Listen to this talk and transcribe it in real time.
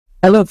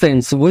Hello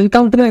friends,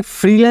 welcome to my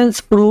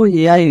FreelancerPro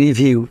AI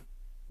review.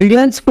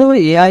 FreelancerPro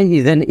AI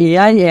is an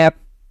AI app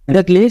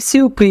that lets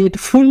you create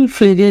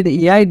full-fledged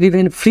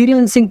AI-driven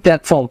freelancing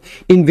platform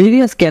in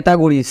various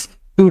categories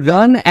to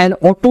run and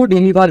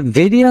auto-deliver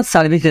various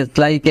services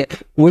like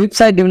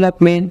website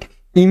development,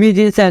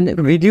 images and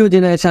video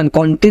generation,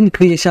 content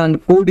creation,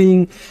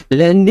 coding,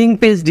 landing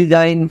page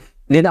design,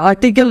 then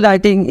article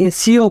writing,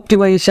 SEO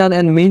optimization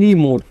and many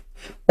more,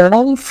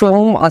 all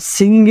from a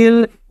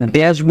single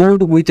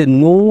dashboard with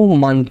no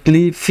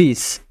monthly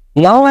fees.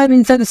 Now I'm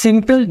inside the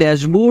simple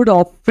dashboard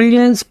of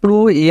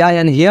FreelancerPro AI,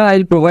 and here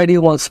I'll provide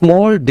you a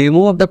small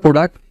demo of the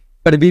product.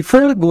 But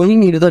before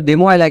going into the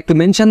demo, I like to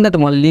mention that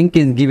one link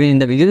is given in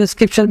the video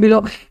description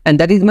below, and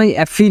that is my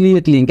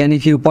affiliate link. And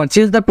if you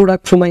purchase the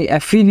product through my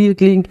affiliate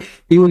link,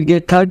 you will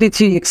get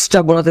 33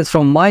 extra bonuses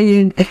from my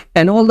end,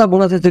 and all the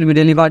bonuses will be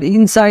delivered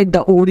inside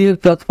the ODL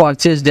Plus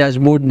purchase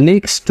dashboard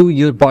next to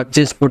your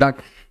purchase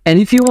product. And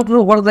if you want to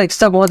know what are the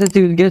extra bonuses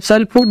you will get, so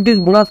I'll put this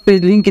bonus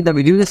page link in the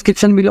video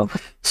description below,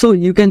 so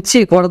you can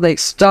check what are the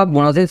extra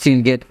bonuses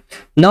you'll get.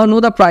 Now know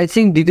the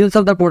pricing details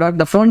of the product.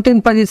 The front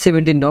end price is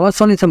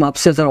 $17. Only some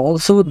upsells are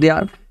also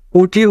there.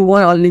 OTO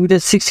 1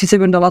 unlimited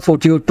 $67,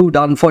 OTO 2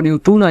 done for you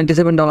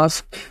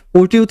 $297,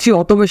 OTO 3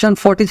 automation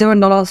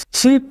 $47,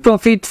 sweep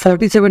profit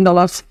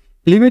 $47,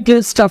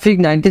 limitless traffic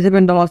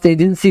 $97,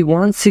 agency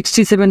 1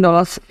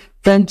 $67,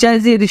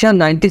 franchisee edition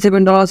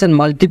 $97, and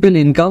multiple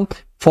income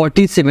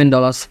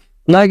 $47.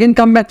 Now again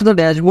come back to the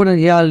dashboard, and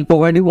here I'll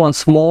provide you one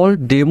small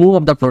demo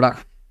of the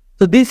product.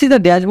 So this is the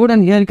dashboard,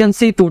 and here you can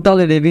see total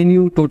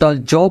revenue, total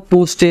job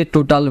posted,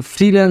 total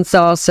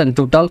freelancers and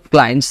total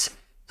clients.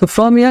 So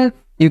from here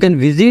you can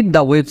visit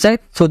the website.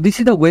 So this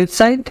is the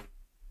website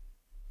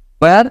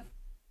where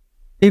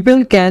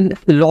people can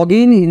log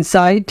in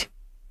inside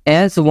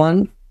as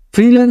one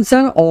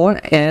freelancer or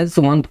as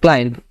one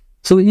client.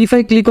 So if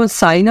I click on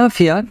sign up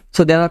here,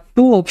 so there are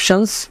two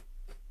options.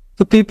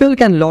 So people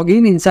can log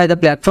in inside the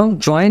platform,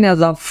 join as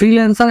a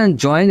freelancer and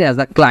join as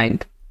a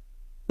client.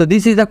 So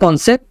this is the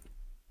concept,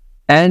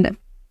 and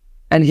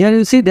here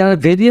you see there are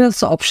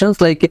various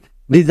options like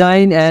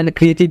design and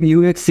creative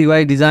UX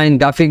UI design,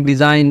 graphic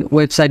design,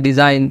 website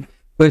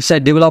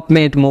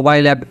development,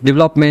 mobile app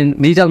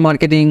development, digital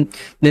marketing,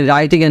 then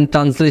writing and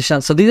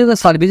translation. So these are the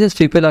services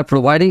people are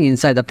providing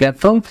inside the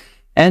platform,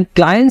 and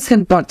clients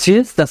can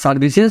purchase the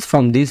services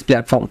from this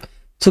platform.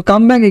 So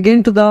come back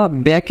again to the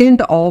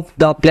backend of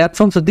the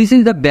platform. So this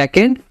is the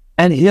backend,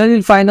 and here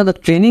you'll find out the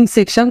training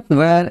section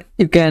where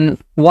you can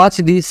watch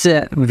these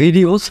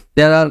videos.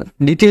 There are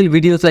detailed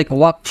videos like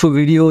walkthrough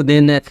video,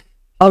 then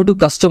how to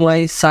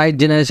customize site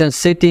generation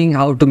setting,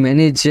 how to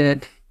manage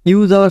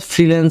users,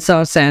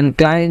 freelancers and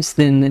clients,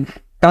 then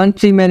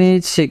country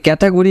manage,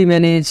 category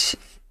manage,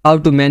 how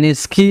to manage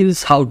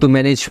skills, how to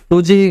manage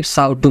projects,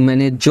 how to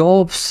manage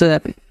jobs,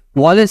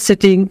 wallet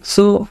setting.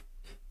 So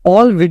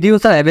all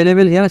videos are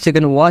available here, so you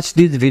can watch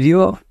this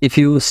video if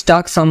you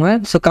stuck somewhere.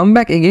 So come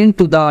back again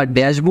to the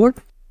dashboard.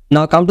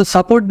 Now come to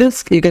support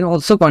desk. You can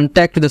also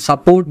contact the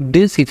support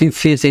desk if you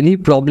face any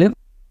problem.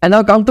 And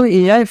now come to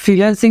AI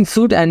freelancing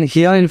suite, and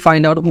here you'll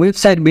find out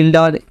website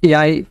builder,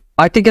 AI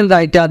article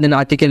writer, then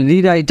article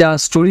rewriter,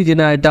 story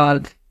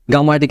generator,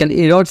 grammatical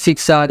error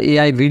fixer,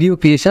 AI video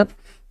creation.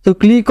 So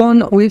click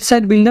on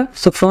website builder.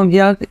 So from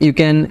here you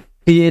can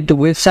create a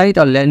website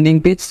or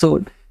landing page.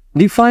 So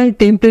defined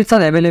templates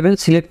are available.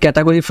 Select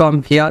category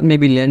from here,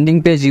 maybe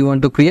landing page you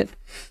want to create.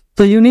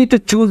 So you need to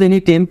choose any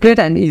template,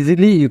 and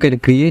easily you can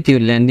create your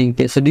landing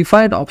page. So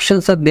defined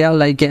options are there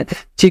like a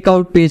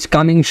checkout page,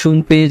 coming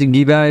soon page,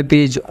 giveaway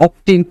page,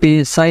 opt-in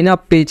page, sign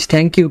up page,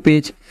 thank you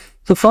page.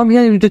 So from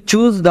here you need to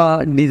choose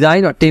the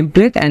design or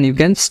template, and you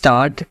can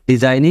start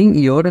designing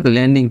your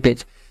landing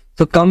page.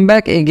 So come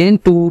back again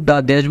to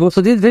the dashboard. So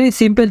this is very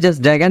simple,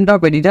 just drag and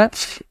drop editor,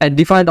 and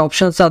defined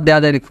options are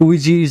there like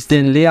widgets,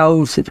 then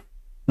layouts,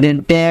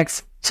 then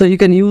text. So you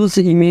can use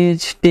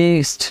image,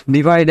 text,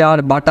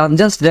 divider, button,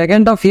 just drag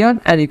and drop here,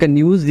 and you can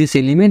use this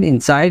element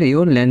inside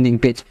your landing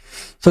page.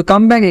 So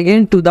come back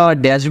again to the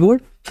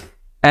dashboard,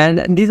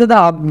 and these are the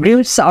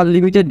upgrades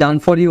unlimited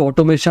done for you: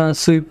 automation,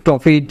 sweep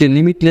profit,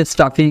 limitless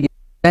traffic,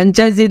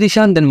 franchise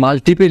edition, then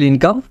multiple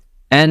income,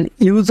 and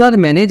user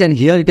manage. And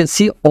here you can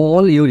see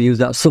all your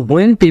users. So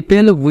when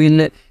people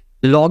will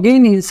log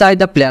in inside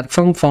the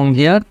platform from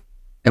here,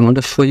 I want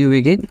to show you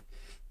again.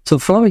 So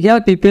from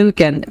here people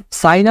can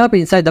sign up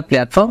inside the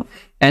platform,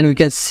 and we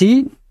can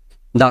see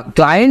the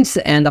clients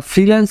and the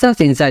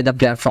freelancers inside the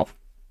platform.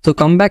 So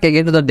come back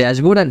again to the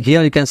dashboard, and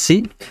here you can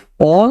see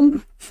all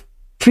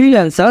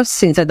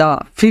freelancers. Inside the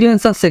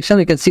freelancer section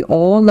you can see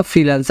all the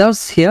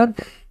freelancers here,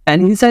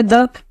 and inside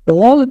the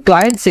all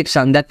client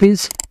section, that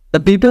means the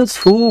people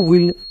who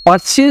will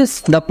purchase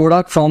the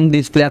product from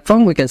this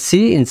platform, we can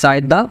see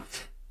inside the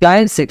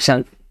client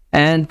section.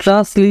 And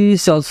trust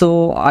list,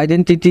 also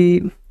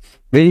identity,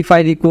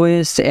 verify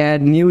request,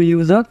 add new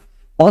user.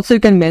 Also you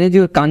can manage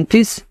your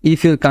countries.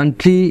 If your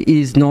country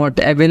is not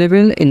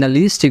available in the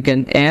list, you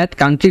can add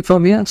country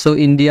from here. So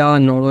India,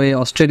 Norway,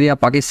 Australia,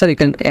 Pakistan, you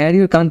can add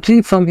your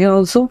country from here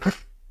also.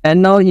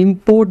 And now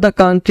import the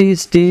country,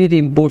 state,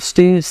 import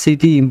state,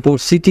 city, import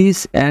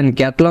cities, and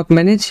catalog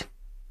manage.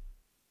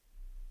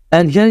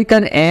 And here you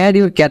can add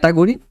your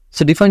category.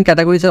 So different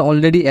categories are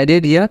already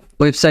added here: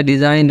 website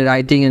design,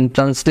 writing and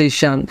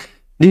translation,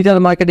 digital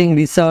marketing,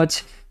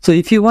 research. So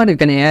if you want, you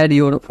can add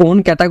your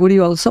own category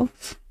also.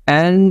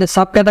 And the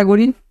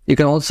subcategory, you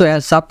can also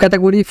add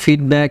subcategory.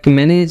 Feedback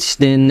manage,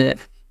 then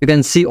you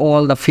can see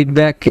all the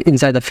feedback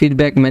inside the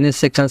feedback manage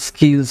section.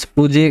 Skills,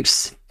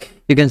 projects,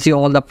 you can see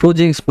all the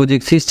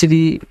projects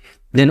history,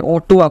 then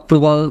auto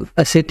approval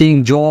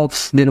setting,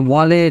 jobs, then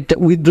wallet,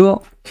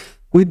 withdraw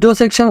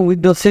section,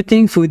 withdraw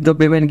settings, withdraw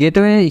payment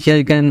gateway. Here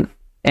you can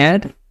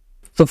add.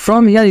 So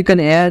from here you can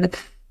add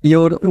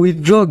your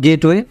withdraw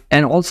gateway,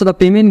 and also the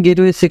payment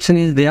gateway section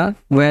is there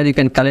where you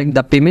can collect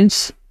the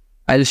payments.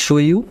 I'll show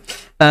you.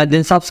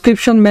 Then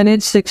subscription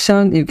manage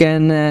section, you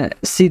can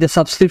see the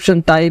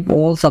subscription type,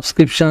 all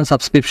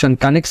subscription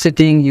connect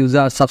setting,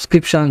 user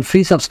subscription,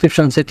 free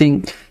subscription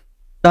setting,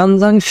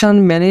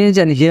 transaction manage,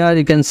 and here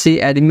you can see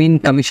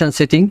admin commission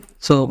setting.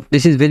 So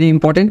this is very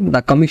important,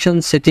 the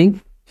commission setting,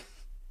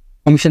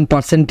 commission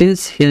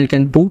percentage here you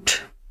can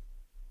put.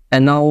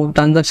 And now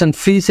transaction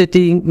fee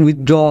setting,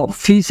 withdraw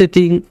fee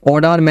setting,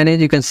 order manage,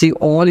 you can see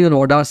all your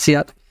orders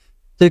here.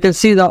 So you can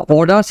see the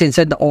orders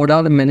inside the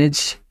order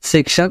manage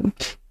section.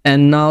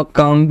 And now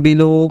come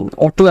below,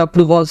 auto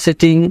approval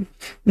setting,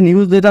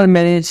 newsletter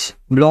manage,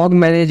 blog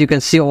manage, you can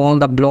see all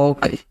the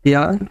blog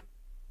here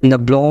in the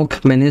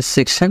blog manage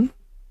section,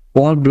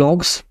 all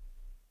blogs.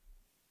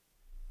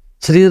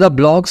 So these are the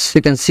blogs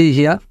you can see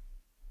here.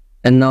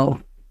 And now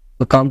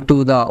we come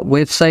to the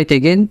website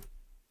again,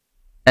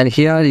 and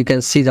here you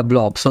can see the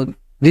blog. So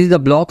this is the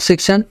blog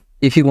section.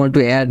 If you want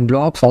to add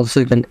blogs also,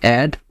 you can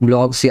add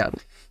blogs here.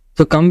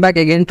 So come back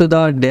again to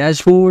the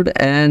dashboard,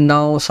 and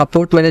now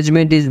support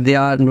management is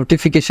there,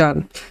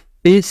 notification,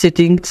 page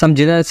setting, some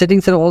general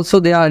settings are also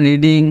there,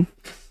 reading,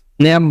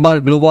 name bar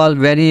global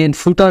variant,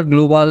 footer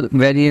global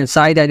variant,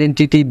 site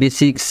identity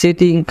basic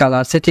setting,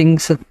 color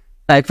settings,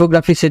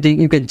 typography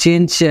setting. You can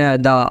change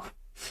the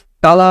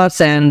colors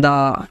and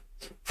the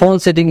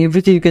font setting,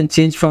 everything you can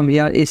change from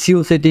here.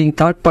 SEO setting,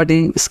 third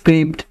party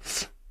script,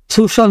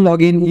 social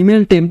login,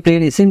 email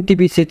template,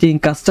 SMTP setting,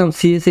 custom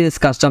CSS,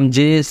 custom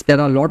JS. There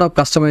are a lot of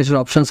customization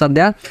options are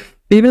there.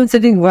 Payment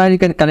setting, where you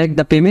can connect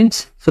the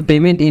payments. So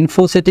payment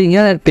info setting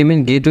here, and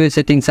payment gateway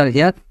settings are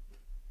here.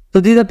 So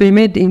these are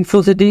payment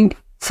info setting,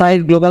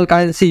 site global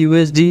currency,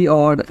 USD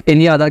or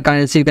any other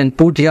currency you can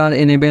put here,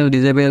 enable,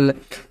 disable,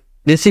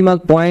 decimal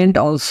point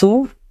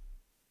also.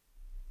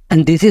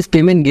 And this is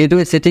payment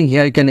gateway setting.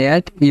 Here you can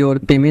add your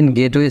payment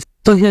gateway.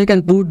 So here you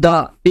can put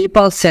the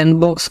PayPal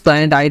Sandbox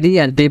client ID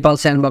and PayPal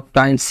Sandbox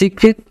client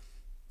secret.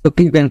 So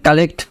you can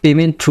collect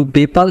payment through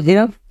PayPal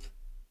here.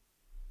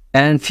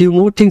 And few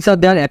more things are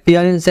there: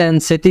 appearance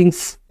and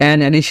settings,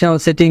 and additional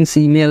settings,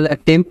 email,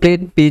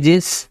 template,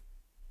 pages.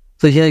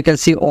 So here you can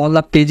see all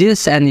the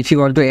pages, and if you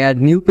want to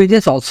add new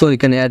pages also, you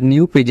can add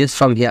new pages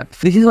from here.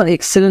 This is an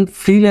excellent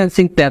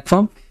freelancing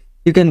platform.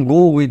 You can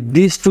go with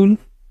this tool.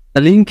 The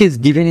link is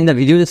given in the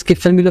video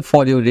description below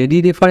for your ready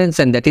reference,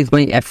 and that is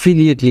my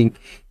affiliate link.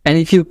 And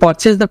if you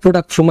purchase the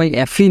product through my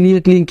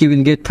affiliate link, you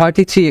will get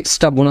 33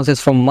 extra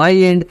bonuses from my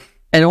end,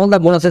 and all the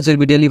bonuses will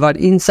be delivered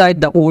inside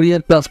the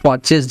Warrior Plus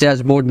purchase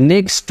dashboard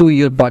next to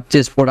your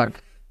purchase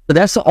product. So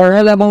that's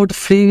all about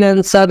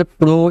Freelancer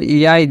Pro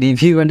AI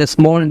review and a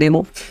small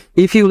demo.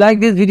 If you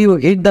like this video,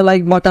 hit the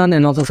like button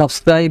and also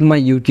subscribe my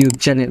YouTube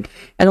channel.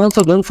 And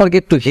also don't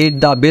forget to hit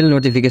the bell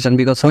notification,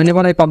 because whenever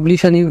I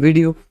publish a new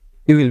video,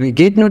 you will be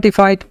get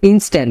notified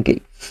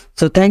instantly.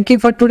 So thank you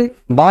for today.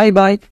 Bye bye.